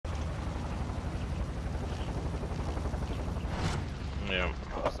Yeah.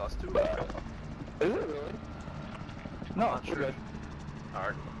 Oh, it's us two? Is it really? No, Not we're sure. good.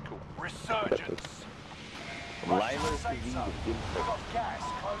 Alright, cool. Resurgence. Lila's Safe disease zone. is good We've for. got gas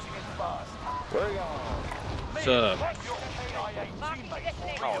closing in fast. Where are you going? What's up? Your KIA teammates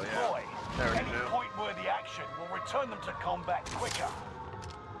will Oh, redeploy. yeah. There we Any go. point-worthy action will return them to combat quicker.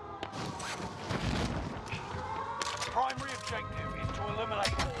 Primary objective is to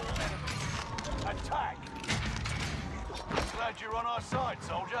eliminate all enemies. Attack! Glad you're on our side,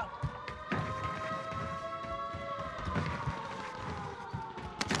 soldier.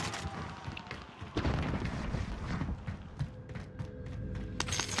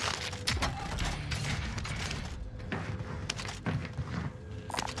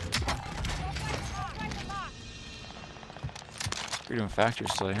 You're doing factory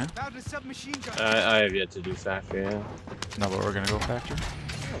still, yeah? I have yet to do factory, yeah. No, but we're gonna go factory.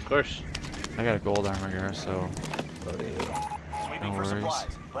 Oh, of course. I got a gold armor here, so Sweeping no for worries.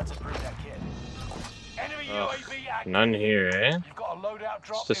 supplies. Let's approve that kit. Enemy UAV active. None here, eh? You've got a loadout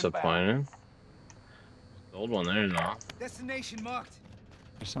drop It's disappointing. Gold one there, no. Destination marked.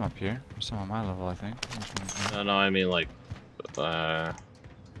 There's some up here. There's some on my level, I think. Which one's No, I mean like,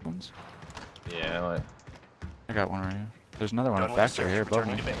 ones? yeah, like, I got one right here. There's another one Done at with the factory search. here above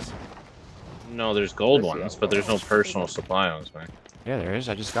Returning me. to base. no, there's gold ones, but there's no personal supply ones, man. Yeah, there is.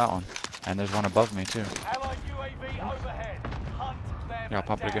 I just got one. And there's one above me, too. Allied UAV overhead. Hunt them Yeah, I'll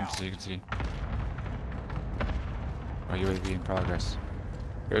pop it again down. so you can see. Oh, UAV in progress.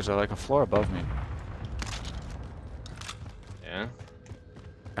 There's like a floor above me. Yeah?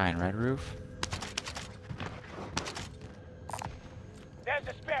 Guy in red roof. There's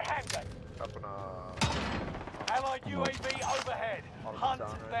a spare handgun. Up in Allied UAV overhead. On the Hunt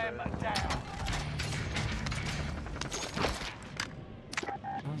town right them down.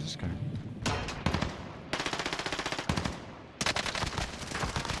 Who's this guy?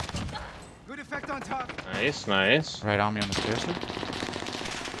 Good effect on top. Nice, nice. Right on me on the stairs here.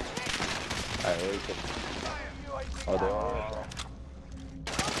 Alright, where is it? Oh, they're all right there.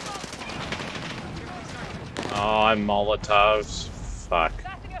 Oh, I'm Molotovs. Fuck.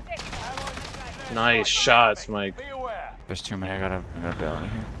 Nice shots, Mike. Be aware. There's too many. I gotta bail out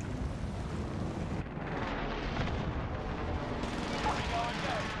of here.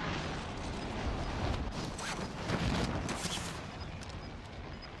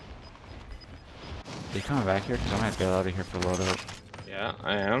 Are you coming back here? Because I might bail out of here for loadout. Yeah,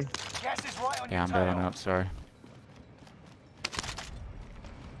 I am. Gas is right on Yeah, your I'm bailing tail. out. Sorry.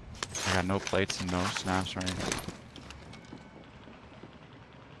 I got no plates and no snaps or anything.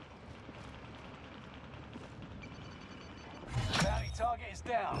 Bounty target is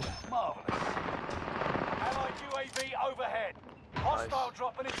down. Marvelous. Allied UAV overhead. Hostile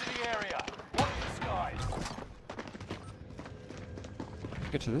dropping into the area. Watch the skies.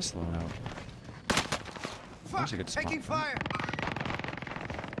 Get to this loadout. Fuck, That's a good spot, taking right? fire.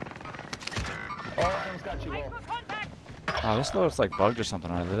 Oh, I almost got you, Will. Oh, this loadout's like bugged or something.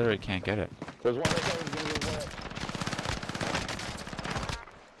 I literally can't get it. There's one right there. He's gonna get wet.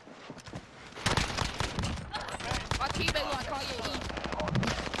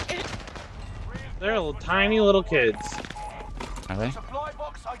 They're little, tiny little kids. Are they? Supply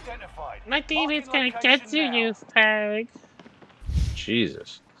box identified. My David's gonna get you, Peg.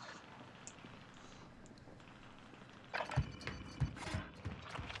 Jesus.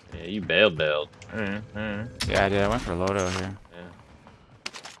 Yeah, you bailed. Yeah, I did. I went for a loadout here.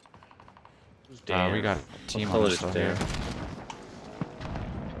 Damn. We got a team What on color us is still there? here.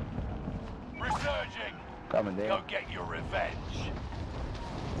 Resurging. Coming Go down. get your revenge.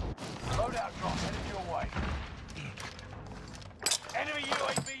 Loadout drop headed your way. Enemy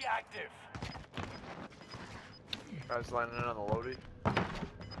UAV active. guys lining in on the loadie.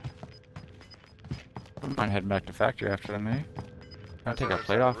 Wouldn't mind heading back to factory after them, eh? Can I take that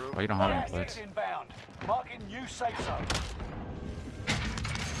plate off? Oh, you don't have any Gas plates. is inbound. Marking new safe zone.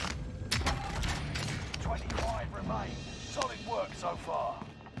 25 remain. Solid work so far.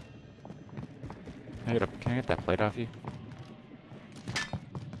 Can I get that plate off you?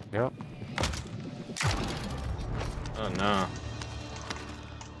 Yep. Oh no.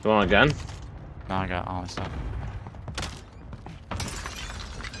 You want a gun? No, I got all my stuff.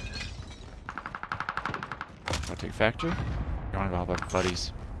 I'll take factory. You wanna go help our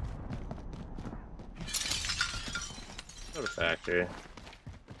buddies? Go to factory.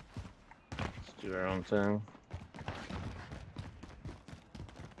 Let's do our own thing.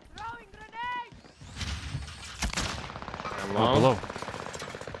 Throwing grenade! I'm Oh, low. below.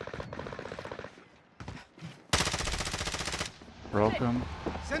 Broke him.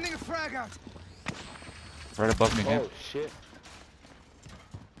 Sending a frag out. Right above me again. Oh shit.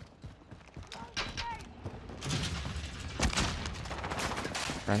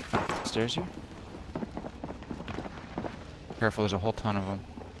 Right upstairs here. Careful, there's a whole ton of them.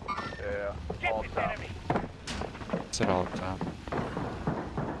 Yeah, all top. Sit all up top.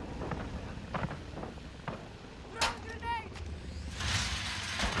 Throwing grenade!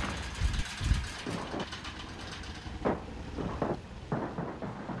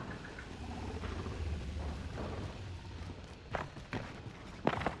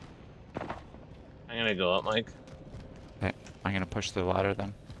 I'm gonna go up, Mike. Okay, I'm gonna push the ladder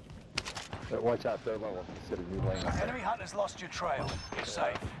then. Watch out, third level. Instead of you laying up there. Enemy hunters lost your trail. Get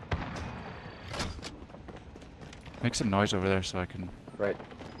safe. Make some noise over there so I can. Right.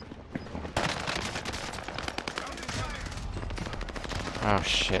 Oh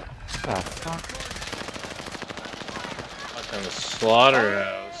shit. Oh fuck. Fucking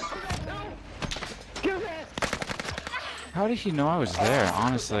slaughterhouse. How did he know I was there,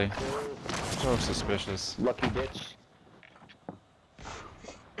 honestly? So suspicious. Lucky bitch.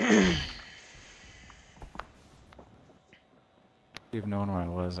 You've known where I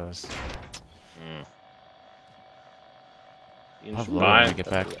was. You I'll can load when I survive. get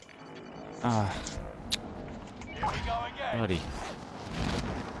back. Ah, Here we go again. buddy.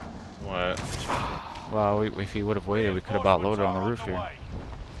 What? Well, if he would have waited, we could have bought loaded on the roof here.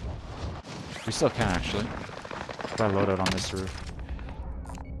 We still can actually. Buy loaded on this roof.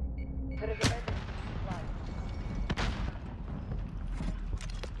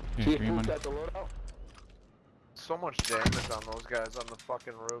 Here, See give me if money. got the loadout? So much damage on those guys on the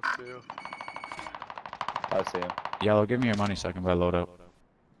fucking roof too. I see him. Yellow, give me your money so I can buy loadout.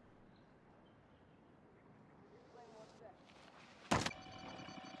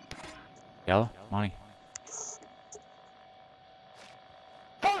 Yellow, money.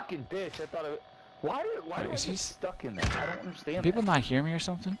 Fucking bitch! I thought it. Why Wait, is was he he stuck in there? I don't understand. People not hear me or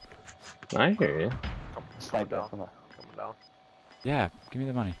something? I hear you. Come Snipe down. that. Come on. Coming down. Yeah, give me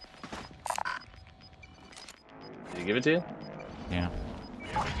the money. Did he give it to you? Yeah. Here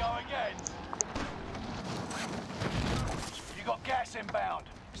we go again. You got gas inbound.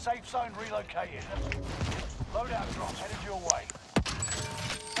 Safe zone relocated. Loadout drop headed your way.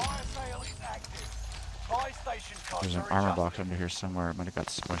 Fire sale is active. Buy station costs There's an are armor adjusted. box under here somewhere. It might have got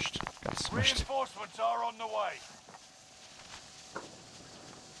smushed. Got smushed. Reinforcements are on the way.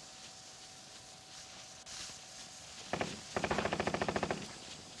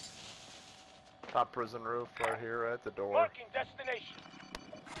 Top prison roof right here at the door. Marking destination.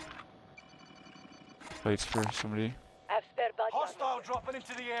 Plates for somebody. Hostile dropping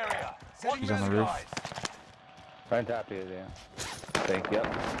into the area. Watch He's on the the roof. skies. Right on top of you, yeah. Thank you.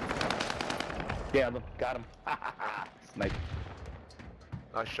 Yeah, look, got him. Snipe.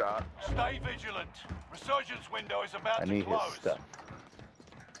 Nice shot. Stay vigilant. Resurgence window is about I to need his close. stuff.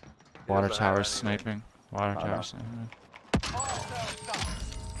 Water doesn't tower have sniping. Water Oh, tower no. sniping. Hostile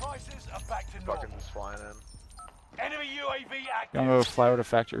stuff. Prices are back to normal. Fucking just flying in. Enemy UAV You active. wanna go fly over to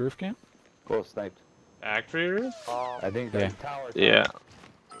factory roof camp? Cool, sniped. Factory roof? I think Yeah. the tower. Yeah.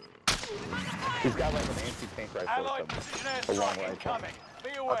 He's got like an anti-tank rifle or Allied something. precision A long airstrike way. incoming. Be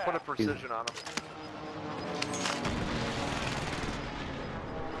I'll aware. put a precision on him.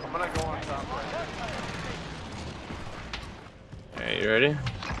 I'm gonna go on top right here. Alright, you ready?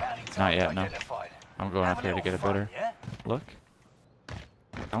 Bounty Not yet, target no. identified. I'm going Have up here to little get a fun, better yeah? look.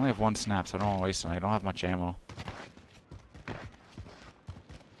 I only have one snap, so I don't want to waste it. I don't have much ammo.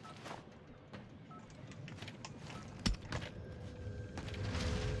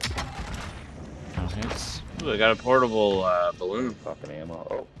 No hits. Ooh, I got a portable balloon. Fucking ammo.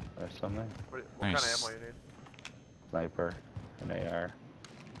 Oh, there's something. What kind Nice. of ammo you need? Sniper. An AR.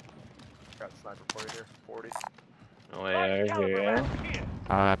 Got a sniper for you here. 40. No way out here. Here.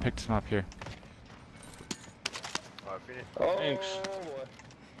 I picked some up here. If you need. Oh, Thanks. boy.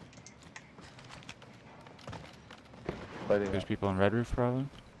 Fighting There's up. people on red roof, probably.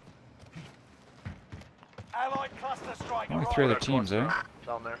 Allied cluster strike. Only arrived. 3 other Red teams, eh? cluster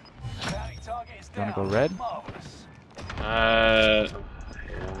Down there. Bounty target is You wanna down. go red? Marvelous.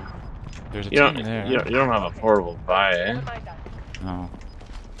 There's a You don't, team there. you don't have a portable buy, eh? No.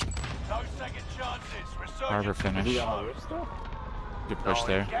 No second chances. Resurgence Harbor is finish. Is he on the closed. roof still? Good push No,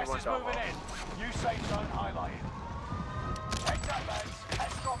 there. Gas He is went down moving in. New safe zone highlighted. Heads up, lads.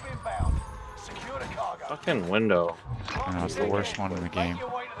 Cash drop inbound. Secure the cargo. Fucking window. I know, it's the worst one in the game. Make your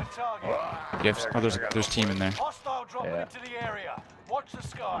way to the target. Gifts. Oh, there's team in there. Hostile dropping Yeah. into the area. Watch the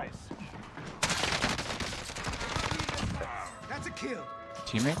skies. That's a kill.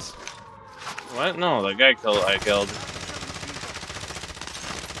 Teammates? What? No, the guy I killed.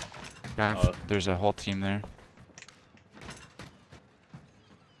 Yeah, Oh. there's a whole team there.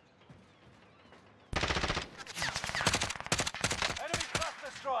 Enemy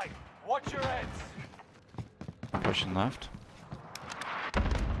cluster left.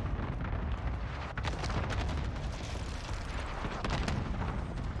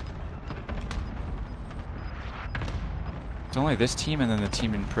 It's only this team and then the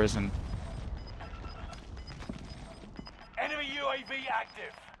team in prison. Enemy UAV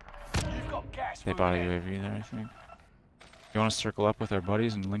active. You've got gas. They moving bought a in. UAV there, I think. You want to circle up with our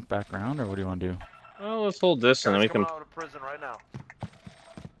buddies and link back around, or what do you want to do? Well, let's hold this and then we Guys can. coming out of prison right now.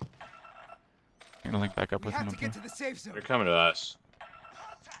 You're gonna link back up We with have them. to get to the safe zone. They're coming to us.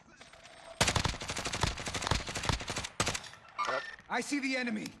 I see the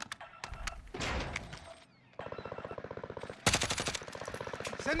enemy.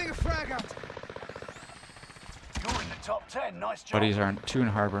 Sending a frag out. You're in the top 10. Nice job. Buddies are 2 in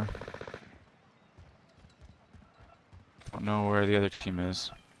harbor. Don't know where the other team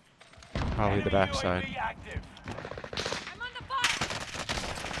is. Probably the Enemy backside. UAV active. I'm under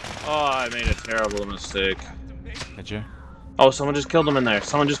fire. Oh, I made a terrible mistake. Did you? Oh, someone just killed him in there.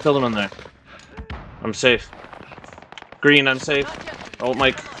 Someone just killed him in there. I'm safe. Green, I'm safe. Not yet. Oh,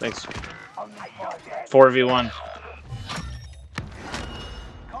 Mike, thanks. Only 5 dead. 4v1.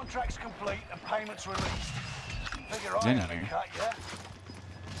 Contracts complete and payments released. Figure He's I in haven't here. cut, yeah?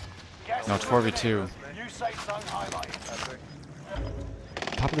 Gas No, is it's moving 4v2. in. New safe zone highlighted.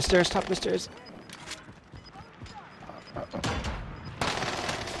 Top of the stairs, top of the stairs.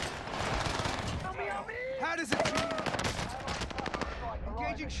 How does it feel?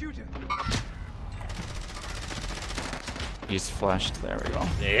 Engaging shooter. He's flashed. There we go.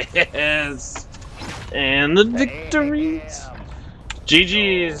 Yes! And the victories!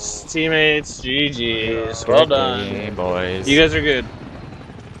 GG's, teammates. GG's. Well Good done. game, boys. You guys are good.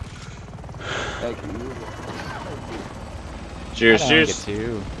 Thank you. Cheers, I don't cheers. get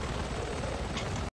to.